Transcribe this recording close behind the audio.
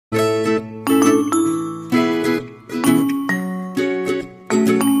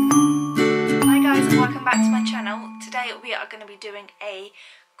doing a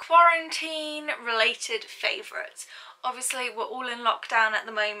quarantine related favourites. Obviously we're all in lockdown at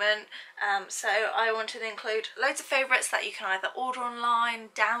the moment, so I wanted to include loads of favourites that you can either order online,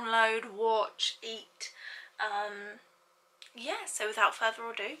 download, watch, eat. Yeah, so without further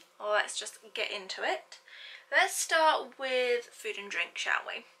ado, let's just get into it. Let's start with food and drink, shall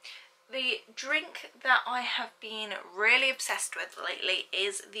we? The drink that I have been really obsessed with lately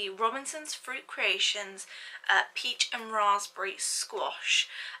is the Robinson's Fruit Creations Peach and Raspberry Squash.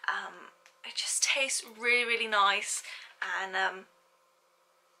 It just tastes really nice, and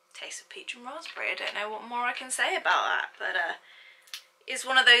tastes of peach and raspberry. I don't know what more I can say about that, but it's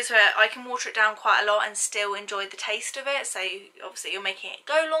one of those where I can water it down quite a lot and still enjoy the taste of it. So obviously you're making it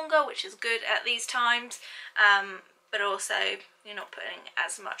go longer, which is good at these times, but also you're not putting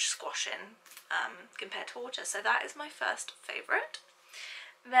as much squash in compared to water. So that is my first favourite.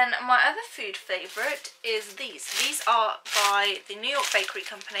 Then my other food favourite is these. These are by the New York Bakery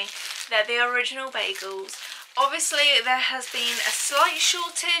Company. They're the original bagels. Obviously there has been a slight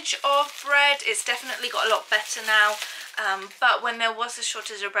shortage of bread. It's definitely got a lot better now, but when there was a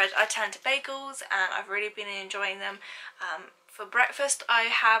shortage of bread I turned to bagels, and I've really been enjoying them. For breakfast I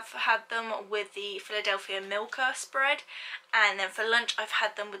have had them with the Philadelphia Milka spread, and then for lunch I've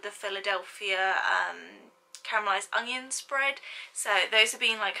had them with the Philadelphia caramelized onion spread. So those have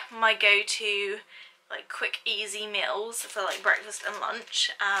been like my go-to like quick easy meals for like breakfast and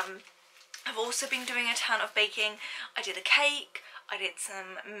lunch. I've also been doing a ton of baking. I did a cake, I did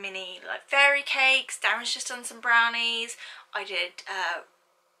some mini like fairy cakes, Darren's just done some brownies, I did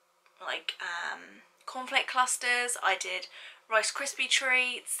cornflake clusters, I did Rice Krispie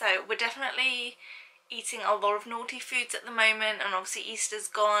treats. So we're definitely eating a lot of naughty foods at the moment, and obviously Easter's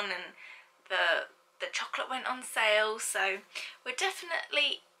gone and the chocolate went on sale, so we're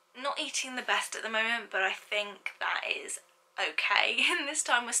definitely not eating the best at the moment, but I think that is okay. In this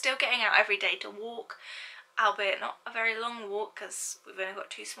time we're still getting out every day to walk, albeit not a very long walk because we've only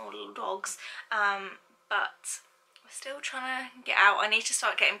got two small little dogs, but we're still trying to get out. I need to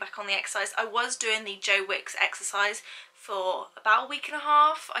start getting back on the exercise. I was doing the Joe Wicks exercise for about a week and a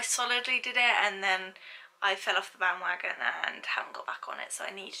half. I solidly did it, and then I fell off the bandwagon and haven't got back on it, so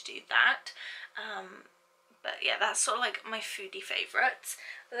I need to do that. But yeah, that's sort of like my foodie favourites.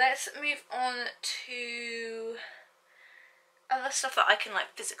 Let's move on to other stuff that I can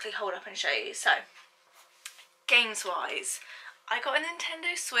like physically hold up and show you. So games wise, I got a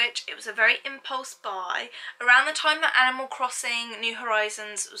Nintendo Switch. It was a very impulse buy. Around the time that Animal Crossing New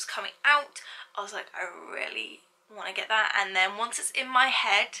Horizons was coming out, I was like, I really want to get that. And then once it's in my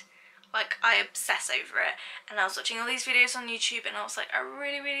head, like I obsess over it, and I was watching all these videos on YouTube and I was like, I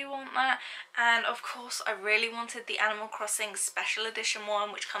really want that. And of course I really wanted the Animal Crossing Special Edition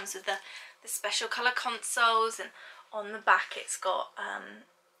one, which comes with the special colour consoles, and on the back it's got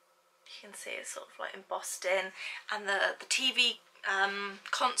you can see it's sort of like embossed in, and the TV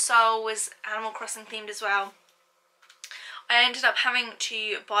console was Animal Crossing themed as well. I ended up having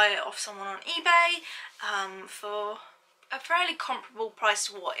to buy it off someone on eBay for a fairly comparable price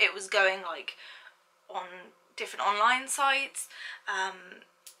to what it was going like on different online sites,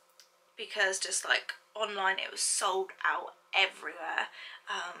 because just like online it was sold out everywhere.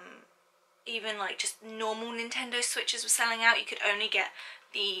 Even like just normal Nintendo Switches were selling out. You could only get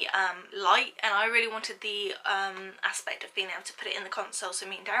the Lite, and I really wanted the aspect of being able to put it in the console so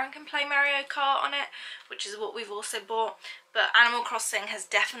me and Darren can play Mario Kart on it, which is what we've also bought. But Animal Crossing has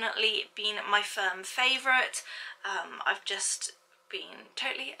definitely been my firm favourite. I've just been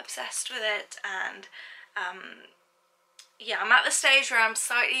totally obsessed with it, and yeah, I'm at the stage where I'm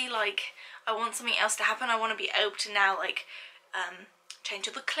slightly like, I want something else to happen. I want to be able to now like change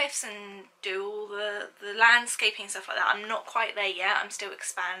all the cliffs and do all the landscaping stuff like that. I'm not quite there yet, I'm still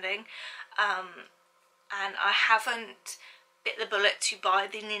expanding, and I haven't bit the bullet to buy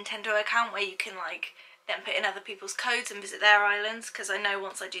the Nintendo account where you can like then put in other people's codes and visit their islands, because I know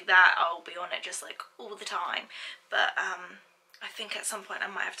once I do that I'll be on it just like all the time. But I think at some point I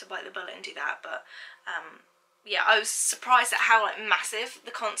might have to bite the bullet and do that. But yeah, I was surprised at how like massive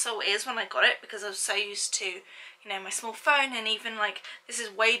the console is when I got it, because I was so used to, you know, my small phone, and even like this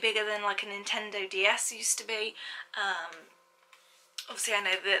is way bigger than like a Nintendo DS used to be. Obviously I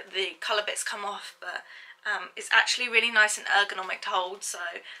know that the colour bits come off, but it's actually really nice and ergonomic to hold, so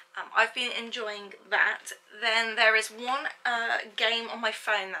I've been enjoying that. Then there is one game on my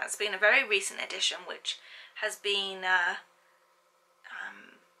phone that's been a very recent addition, which has been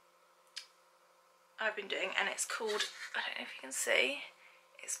I've been doing, and it's called, I don't know if you can see,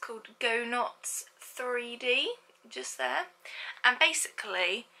 it's called Go Knots 3D, just there. And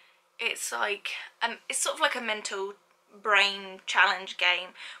basically it's like it's sort of like a mental brain challenge game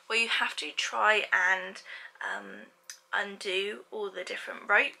where you have to try and undo all the different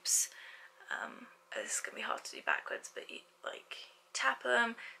ropes. This is going to be hard to do backwards, but you like tap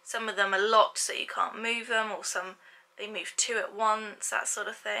them. Some of them are locked so you can't move them, or some they move two at once, that sort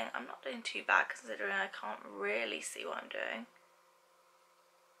of thing. I'm not doing too bad considering I can't really see what I'm doing.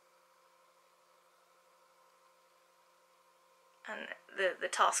 And the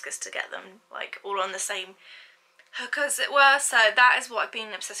task is to get them like all on the same hook, as it were. So that is what I've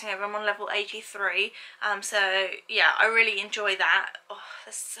been obsessing over. I'm on level 83. So yeah, I really enjoy that. Oh,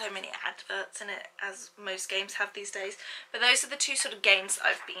 there's so many adverts in it, as most games have these days. But those are the two sort of games that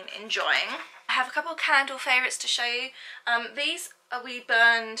I've been enjoying. I have a couple of candle favourites to show you. These we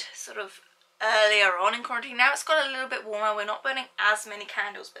burned sort of earlier on in quarantine. Now it's got a little bit warmer. We're not burning as many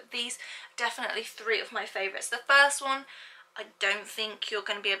candles, but these are definitely three of my favourites. The first one I don't think you're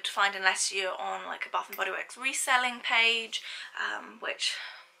going to be able to find unless you're on like a Bath and Body Works reselling page, which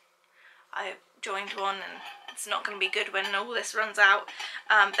I joined one, and it's not going to be good when all this runs out.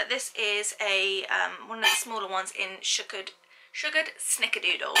 But this is a one of the smaller ones in sugared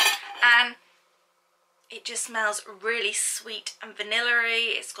snickerdoodle, and it just smells really sweet and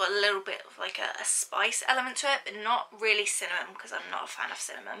vanilla-y. It's got a little bit of like a spice element to it, but not really cinnamon, because I'm not a fan of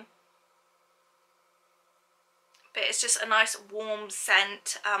cinnamon. But it's just a nice warm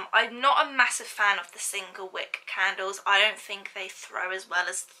scent. I'm not a massive fan of the single wick candles. I don't think they throw as well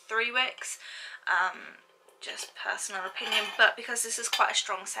as the 3 wicks. Just personal opinion, but because this is quite a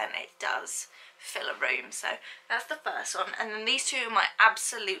strong scent, it does fill a room. So that's the first one. And then these two are my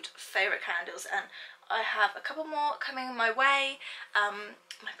absolute favourite candles, and I have a couple more coming my way.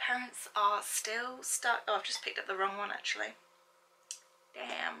 My parents are still stuck. Oh, I've just picked up the wrong one actually.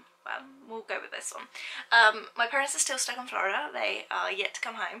 Damn. Well, we'll go with this one. My parents are still stuck in Florida. They are yet to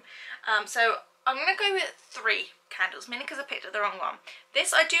come home. So I'm going to go with 3 candles, mainly because I picked up the wrong one.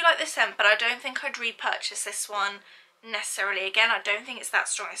 This, I do like this scent, but I don't think I'd repurchase this one necessarily again. I don't think it's that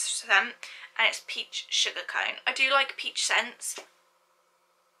strong a scent, and it's Peach Sugar Cone. I do like peach scents.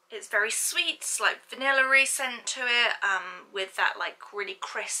 It's very sweet, slight vanilla-y scent to it, with that like really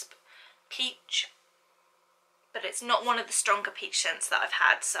crisp peach. But it's not one of the stronger peach scents that I've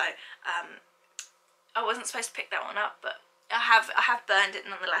had, so I wasn't supposed to pick that one up, but I have burned it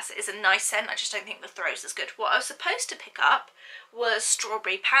nonetheless. It is a nice scent. I just don't think the throw's as good. What I was supposed to pick up was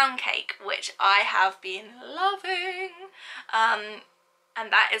Strawberry Pound Cake, which I have been loving,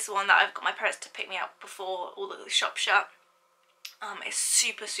 and that is one that I've got my parents to pick me up before all the shops shut. It's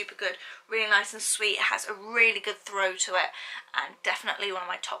super good, really nice and sweet. It has a really good throw to it, and definitely one of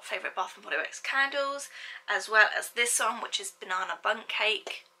my top favourite Bath and Body Works candles, as well as this one, which is Banana Bundt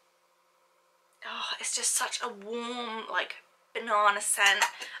Cake. Oh, it's just such a warm like banana scent.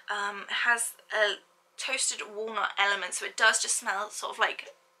 It has a toasted walnut element, so it does just smell sort of like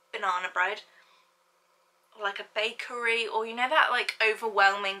banana bread, or like a bakery, or you know that like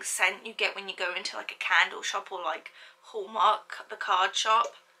overwhelming scent you get when you go into like a candle shop, or like Hallmark, the card shop.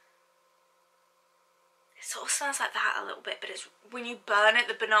 It sort of smells like that a little bit, but it's when you burn it,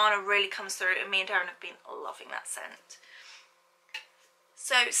 the banana really comes through, and me and Darren have been loving that scent.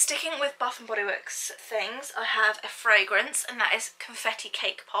 So sticking with Bath and Body Works things, I have a fragrance, and that is Confetti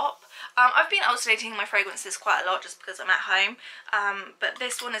Cake Pop. I've been alternating my fragrances quite a lot just because I'm at home, but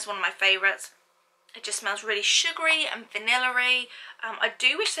this one is one of my favourites. It just smells really sugary and vanilla-y. I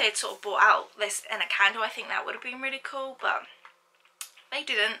do wish they had sort of brought out this in a candle. I think that would have been really cool, but they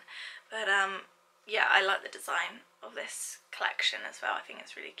didn't. But yeah, I like the design of this collection as well. I think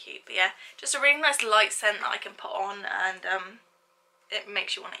it's really cute. But yeah, just a really nice light scent that I can put on, and it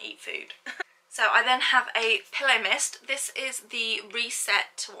makes you want to eat food. So I then have a pillow mist. This is the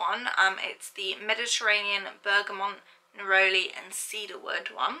Reset one. It's the Mediterranean Bergamot, Neroli and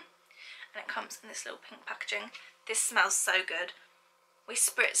Cedarwood one. And it comes in this little pink packaging. This smells so good. We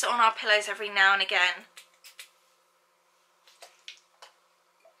spritz it on our pillows every now and again.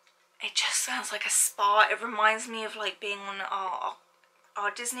 It just smells like a spa. It reminds me of like being on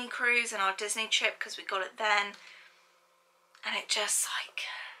our Disney cruise and our Disney trip, because we got it then. And it just like,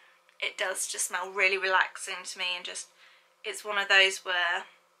 it does just smell really relaxing to me, and just, it's one of those where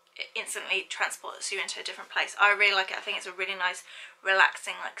it instantly transports you into a different place. I really like it. I think it's a really nice,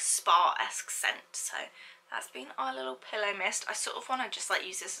 relaxing, like spa-esque scent. So that's been our little pillow mist. I sort of want to just like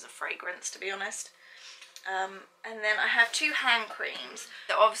use this as a fragrance, to be honest. And then I have 2 hand creams.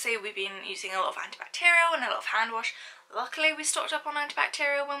 So obviously we've been using a lot of antibacterial and a lot of hand wash. Luckily we stocked up on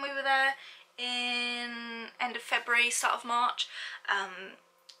antibacterial when we were there in end of February, start of March.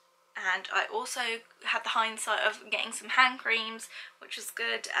 and I also had the hindsight of getting some hand creams, which was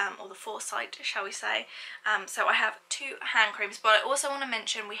good, or the foresight, shall we say. So I have 2 hand creams, but I also want to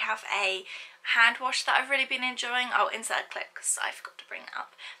mention we have a hand wash that I've really been enjoying. I'll insert a clip because I forgot to bring it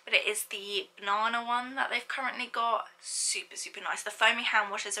up, but it is the banana one that they've currently got. Super nice. The foamy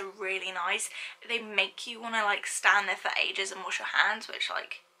hand washes are really nice. They make you want to like stand there for ages and wash your hands, which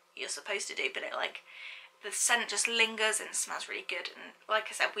like you're supposed to do, but it like, the scent just lingers and it smells really good, and like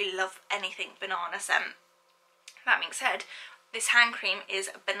I said, we love anything banana scent. That being said, this hand cream is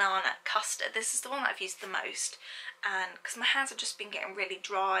banana custard. This is the one that I've used the most, and because my hands have just been getting really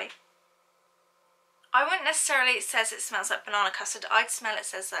dry, I wouldn't necessarily, it says it smells like banana custard, I'd smell it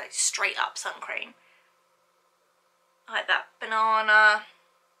says like straight up sun cream. Like that banana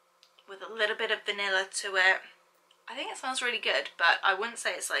with a little bit of vanilla to it. I think it smells really good, but I wouldn't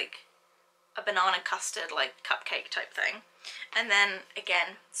say it's like a banana custard like cupcake type thing. And then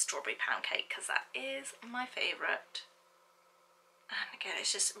again, strawberry pound cake, because that is my favourite. And again,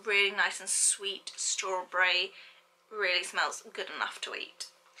 it's just really nice and sweet strawberry. Really smells good enough to eat.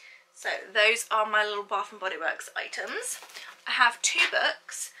 So those are my little Bath & Body Works items. I have 2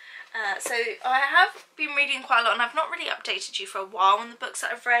 books. So I have been reading quite a lot, and I've not really updated you for a while on the books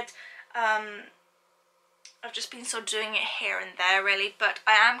that I've read. I've just been sort of doing it here and there really, but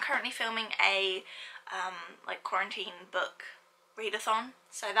I am currently filming a like quarantine book readathon,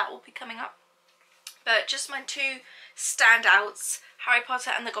 so that will be coming up. But just my 2 standouts, Harry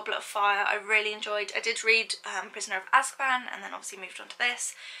Potter and the Goblet of Fire, I really enjoyed. I did read Prisoner of Azkaban and then obviously moved on to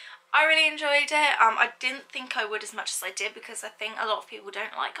this. I really enjoyed it. I didn't think I would as much as I did, because I think a lot of people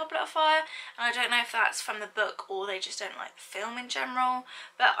don't like Goblet of Fire, and I don't know if that's from the book or they just don't like the film in general,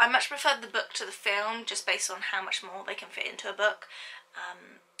 but I much preferred the book to the film just based on how much more they can fit into a book.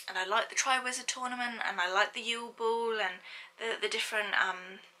 And I like the Triwizard Tournament, and I like the Yule Ball and the different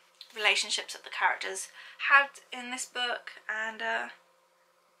relationships that the characters had in this book, and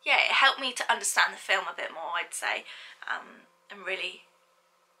yeah, it helped me to understand the film a bit more, I'd say, and really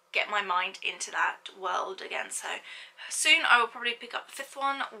get my mind into that world again. So soon I will probably pick up the 5th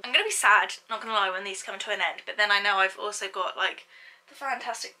one. I'm gonna be sad, not gonna lie, when these come to an end, but then I know I've also got like the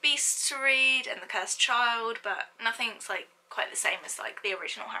Fantastic Beasts to read and the Cursed Child, but nothing's like quite the same as like the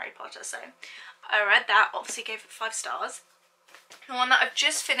original Harry Potter. So I read that, obviously gave it 5 stars. The one that I've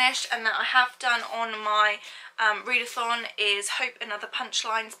just finished and that I have done on my readathon is Hope and Other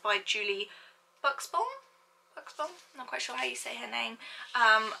Punchlines by Julie Buxbaum. Not quite sure how you say her name.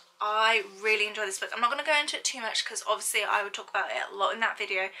 I really enjoy this book. I'm not going to go into it too much because obviously I would talk about it a lot in that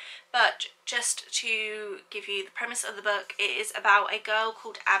video, but just to give you the premise of the book, it is about a girl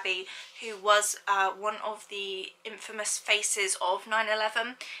called Abby who was one of the infamous faces of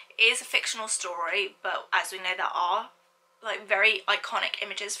 9/11. It is a fictional story, but as we know, there are like very iconic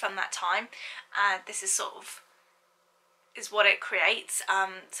images from that time, and this is sort of is what it creates.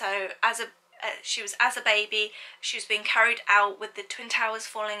 So she was as a baby, she was being carried out with the Twin Towers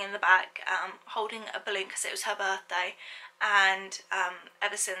falling in the back, holding a balloon because it was her birthday, and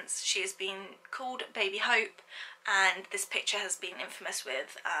ever since she has been called Baby Hope, and this picture has been infamous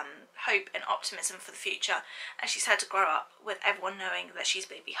with hope and optimism for the future, and she's had to grow up with everyone knowing that she's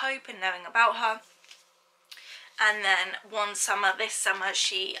Baby Hope and knowing about her. And then one summer, this summer,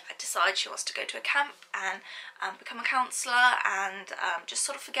 she decides she wants to go to a camp and become a counsellor and just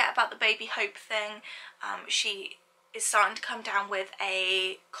sort of forget about the Baby Hope thing. She is starting to come down with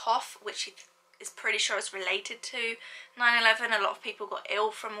a cough, which she is pretty sure is related to 9/11. A lot of people got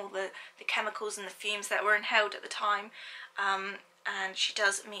ill from all the chemicals and the fumes that were inhaled at the time. And she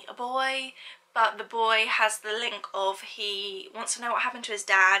does meet a boy, but the boy has the link of he wants to know what happened to his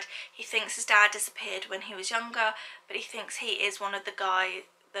dad. He thinks his dad disappeared when he was younger, but he thinks he is one of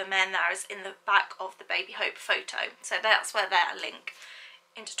the men that is in the back of the Baby Hope photo. So that's where their link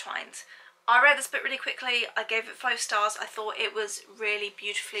intertwines. I read this book really quickly. I gave it 5 stars. I thought it was really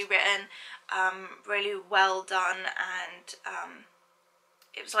beautifully written, really well done, and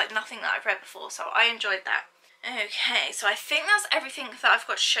it was like nothing that I've read before, so I enjoyed that. Okay, so I think that's everything that I've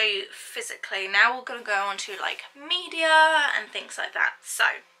got to show you physically. Now we're going to go on to like media and things like that. So,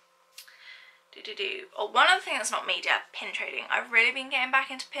 one other thing that's not media, pin trading. I've really been getting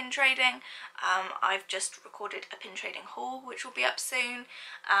back into pin trading. I've just recorded a pin trading haul which will be up soon,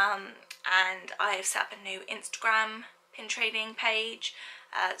 and I have set up a new Instagram pin trading page.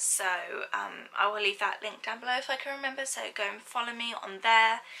 So I will leave that link down below if I can remember, so go and follow me on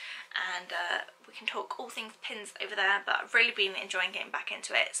there, and we can talk all things pins over there. But I've really been enjoying getting back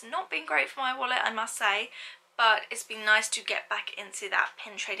into it. It's not been great for my wallet, I must say, but it's been nice to get back into that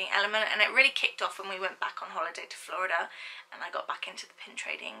pin trading element, and it really kicked off when we went back on holiday to Florida and I got back into the pin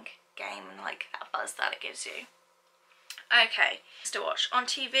trading game and like that buzz that it gives you. Okay, to watch on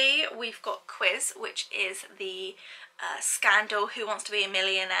TV, we've got Quiz, which is the Scandal Who Wants to Be a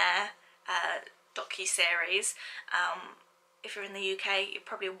Millionaire docu-series. If you're in the UK, you're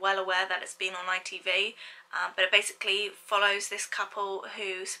probably well aware that it's been on ITV, but it basically follows this couple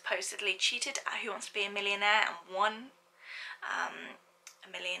who supposedly cheated at Who Wants to Be a Millionaire and won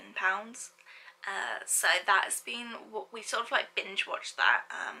 £1 million. So that has been what we sort of like binge watched that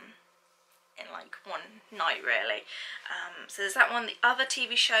in like one night really. So there's that one. The other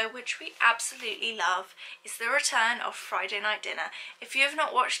TV show which we absolutely love is the return of Friday Night Dinner. If you have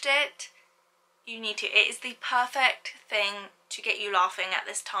not watched it, you need to. It is the perfect thing to get you laughing at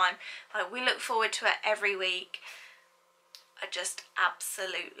this time. Like, we look forward to it every week. I just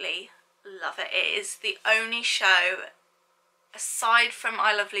absolutely love it. It is the only show, aside from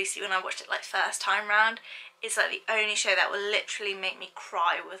I Love Lucy when I watched it like first time round, it's like the only show that will literally make me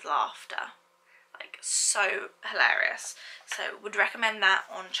cry with laughter. Like, so hilarious. So would recommend that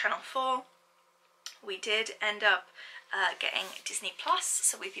on Channel 4. We did end up getting Disney Plus,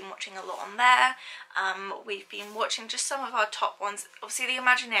 so we've been watching a lot on there. We've been watching just some of our top ones. Obviously the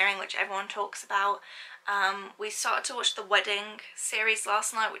Imagineering, which everyone talks about. We started to watch the Wedding series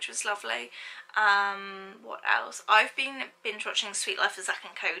last night, which was lovely. What else? I've been binge watching Sweet Life of Zack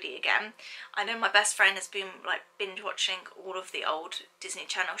and Cody again. I know my best friend has been like binge watching all of the old Disney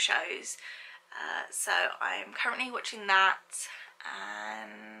Channel shows. So I'm currently watching that,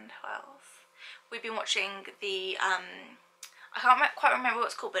 and what else? We've been watching the, I can't quite remember what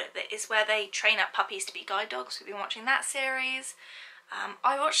it's called, but it's where they train up puppies to be guide dogs. We've been watching that series.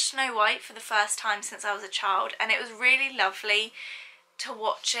 I watched Snow White for the first time since I was a child, and it was really lovely to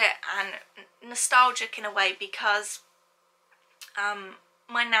watch it and nostalgic in a way, because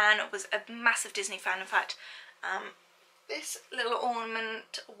my nan was a massive Disney fan. In fact, this little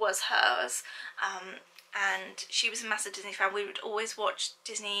ornament was hers. And she was a massive Disney fan. We would always watch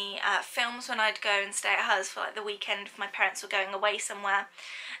Disney films when I'd go and stay at hers for like the weekend if my parents were going away somewhere,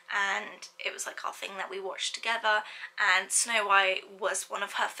 and it was like our thing that we watched together. And Snow White was one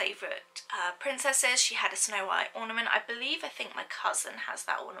of her favourite princesses. She had a Snow White ornament. I think my cousin has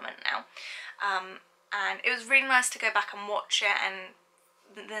that ornament now, and it was really nice to go back and watch it, and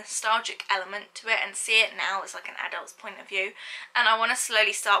the nostalgic element to it, and see it now as like an adult's point of view. And I want to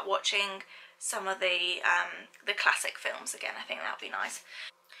slowly start watching some of the classic films again. I think that would be nice.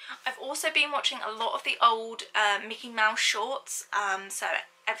 I've also been watching a lot of the old Mickey Mouse shorts, so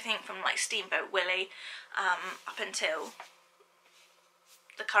everything from like Steamboat Willie up until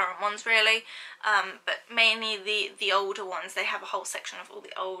the current ones really, but mainly the older ones. They have a whole section of all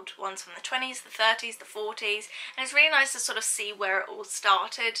the old ones from the 20s, the 30s, the 40s, and it's really nice to sort of see where it all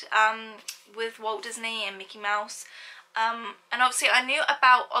started with Walt Disney and Mickey Mouse. And obviously I knew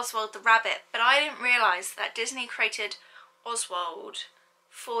about Oswald the Rabbit, but I didn't realise that Disney created Oswald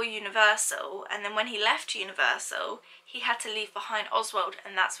for Universal, and then when he left Universal he had to leave behind Oswald,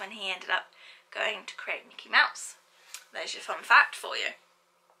 and that's when he ended up going to create Mickey Mouse. There's your fun fact for you.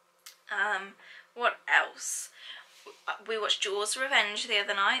 What else? We watched Jaws Revenge the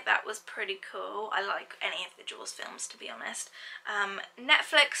other night. That was pretty cool. I like any of the Jaws films, to be honest.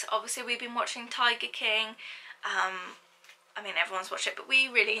 Netflix, obviously we've been watching Tiger King. I mean, everyone's watched it, but we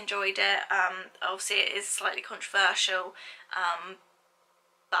really enjoyed it. Obviously it is slightly controversial,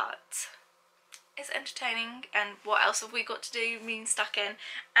 but it's entertaining. And what else have we got to do? Being stuck in.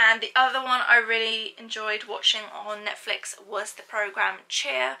 And the other one I really enjoyed watching on Netflix was the program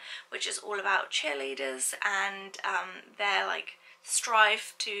Cheer, which is all about cheerleaders and their like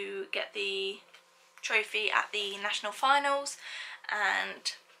strive to get the trophy at the national finals,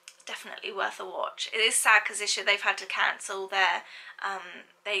 and definitely worth a watch. It is sad because this year they've had to cancel their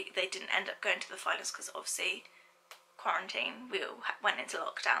they didn't end up going to the finals because obviously quarantine, we all went into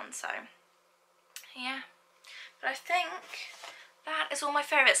lockdown. So yeah, but I think that is all my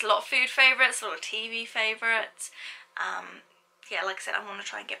favourites. A lot of food favourites, a lot of TV favourites. Yeah, like I said, I want to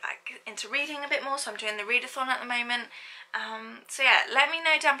try and get back into reading a bit more, so I'm doing the readathon at the moment. So yeah, let me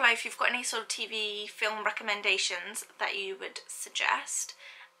know down below if you've got any sort of TV film recommendations that you would suggest,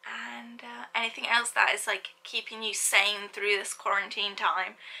 and anything else that is like keeping you sane through this quarantine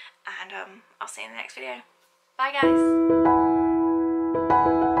time. And I'll see you in the next video. Bye guys!